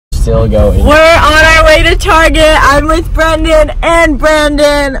still going. We're on our way to Target. I'm with Brendan and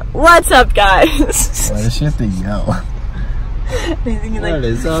Brandon. What's up, guys? Why does she have to yell? What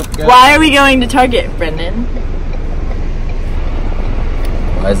is up, guys? Why are we going to Target, Brendan?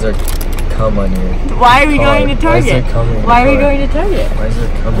 Why is there cum on your Why are we going to Target? Why is there cum on your Why are we car? going to Target? Why is there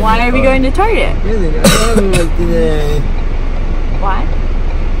cum on Why your are we car? going to Target? Really? Today. Why?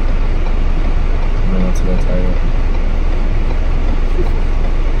 I want to go to Target.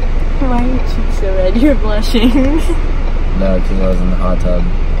 Why are your cheeks so red? You're blushing. No, because I was in the hot tub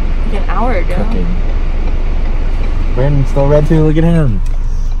Like an hour ago. cooking. Brandon's still red too. Look at him.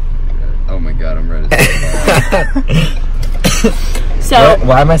 Oh my god, I'm ready to So,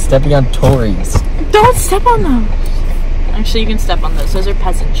 why am I stepping on Tories? don't step on them. Actually, you can step on those. Those are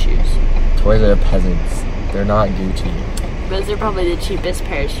peasant shoes. Tories are peasants. They're not Gucci. Those are probably the cheapest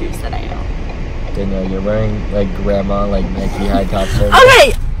pair of shoes that I own. Danielle, you're wearing like grandma, like Nike high top shirt.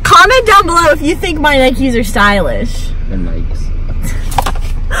 Okay, comment down below if you think my Nikes are stylish. They're Nikes.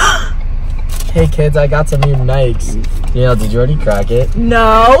 Hey kids, I got some new Nikes. Danielle, did you already crack it?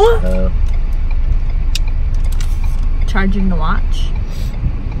 No. Charging the watch.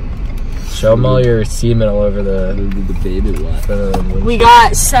 Show them all your semen all over the baby watch. We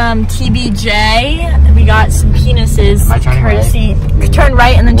got some TBJ. We got some penises. Am I turning courtesy. Turn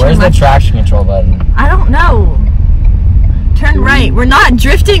right and then Where's turn the left. traction control button? I don't know. Turn right. We're not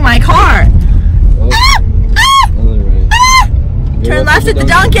drifting my car. Turn left at the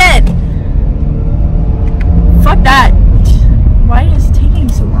Dunkin'. Fuck that. Why is it taking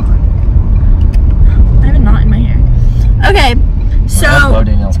so long? I have a knot in my hair. Okay, so Blow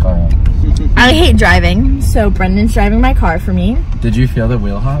Danielle's car up. I hate driving, so Brendan's driving my car for me Did you feel the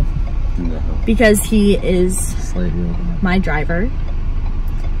wheel hop? No. because he is Slight wheel hop. my driver.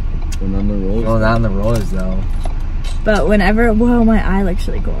 We're on the roll. Well, not on the rollers though. But whenever, whoa, my eye looks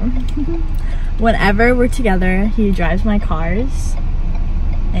really cool. Whenever we're together, he drives my cars,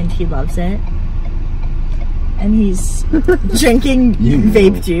 and he loves it. And he's drinking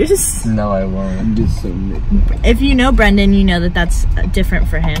vape juice. No, I won't. I'm just so mixed. If you know Brendan, you know that that's different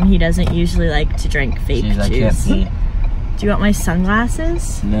for him. He doesn't usually like to drink vape Jeez, I can't juice. see. Do you want my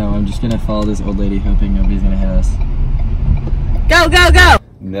sunglasses? No, I'm just gonna follow this old lady hoping nobody's gonna hit us. Go, go, go!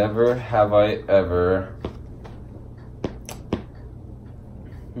 Never have I ever.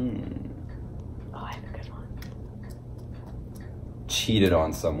 Oh, I have a good one. Cheated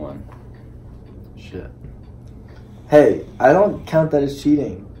on someone. Shit. Hey, I don't count that as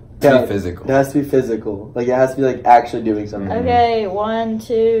cheating. To be physical. It has to be physical. Like, it has to be, like, actually doing something. Okay, 1,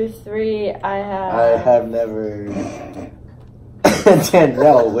 2, 3, I have never...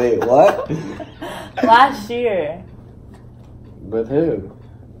 Danielle, wait, what? Last year. With who?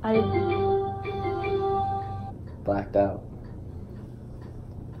 I Blacked out.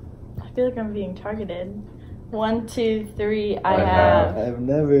 feel like I'm being targeted. 1, 2, 3, I I have. I've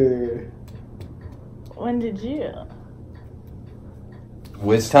never... When did you?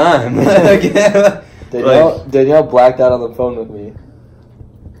 Which time? Danielle blacked out on the phone with me.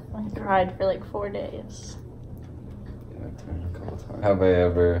 I cried for like 4 days. Have I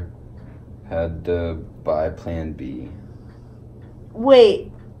ever had to buy Plan B?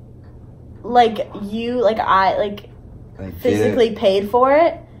 Wait, like you, like I, like physically paid for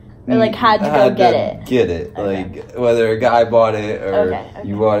it? Or like had to go get it? Get it. Okay. Like whether a guy bought it or Okay.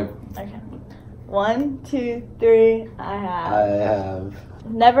 you bought it. Okay. 1, 2, 3, I have. I have.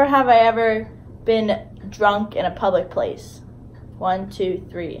 Never have I ever been drunk in a public place. 1, 2,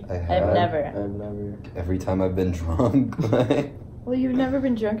 3. I I've have. never. I've never. Every time I've been drunk. Like, Well, you've never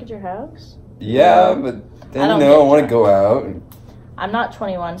been drunk at your house? yeah, but I then don't you know I get want to drunk. go out. I'm not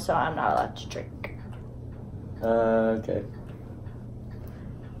 21, so I'm not allowed to drink. Okay.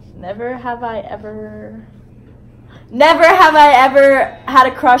 Never have I ever had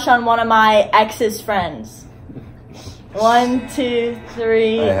a crush on one of my ex's friends. 1, 2,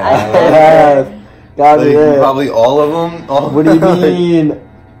 3. I I have. have. Got Like, it. probably all of them. What do you mean?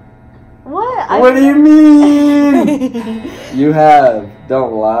 What? What do you mean? You have.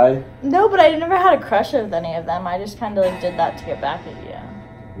 Don't lie. No, but I never had a crush with any of them. I just kind of like did that to get back at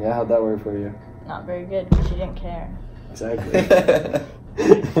you. Yeah, how'd that work for you? Not very good because you didn't care. Exactly.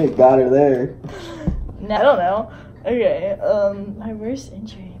 Got her there. No, I don't know. Okay. My worst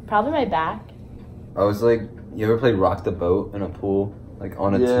injury, probably my back. I was like, you ever played rock the boat in a pool, like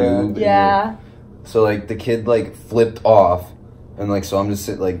on a Yeah. tube? Yeah. So like the kid like flipped off, and like so I'm just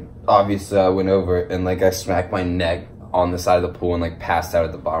like obviously I went over it and like I smacked my neck on the side of the pool and like passed out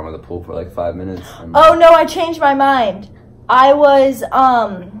at the bottom of the pool for like 5 minutes. And, Oh no, I changed my mind. I was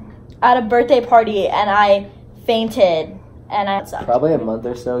at a birthday party and I fainted And I sucked. Probably a month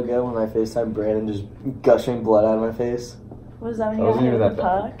or so ago when I FaceTimed Brandon, just gushing blood out of my face. Was that when That you got wasn't hit even with the that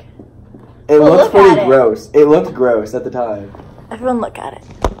bad. puck? It Well, looked look pretty at it. gross. It looked gross at the time. Everyone look at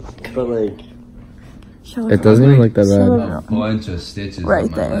it. But like, Show It doesn't even look that Show bad. them. A bunch of stitches Right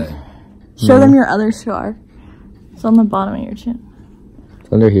on my there. leg. Show them your other scar. It's on the bottom of your chin.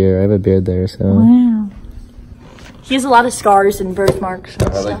 It's under here. I have a beard there, so. Wow. He has a lot of scars and birthmarks and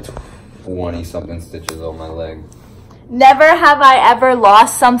I had like stuff. 20 something stitches on my leg. Never have I ever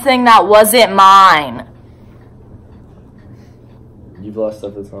lost something that wasn't mine. you've lost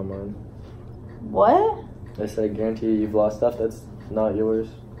stuff that's not mine. What? I said, I guarantee you, you've lost stuff that's not yours.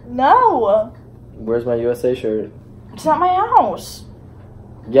 No. Where's my USA shirt? It's not my house.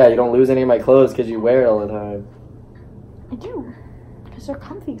 Yeah, you don't lose any of my clothes because you wear it all the time. I do. Because they're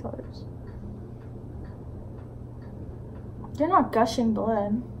comfy clothes. They're not gushing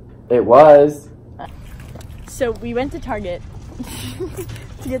blood. It was. So we went to Target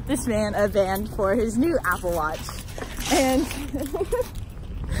to get this man a band for his new Apple Watch. And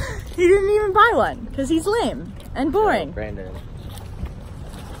he didn't even buy one because he's lame and boring. Brandon.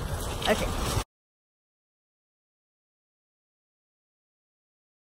 Okay.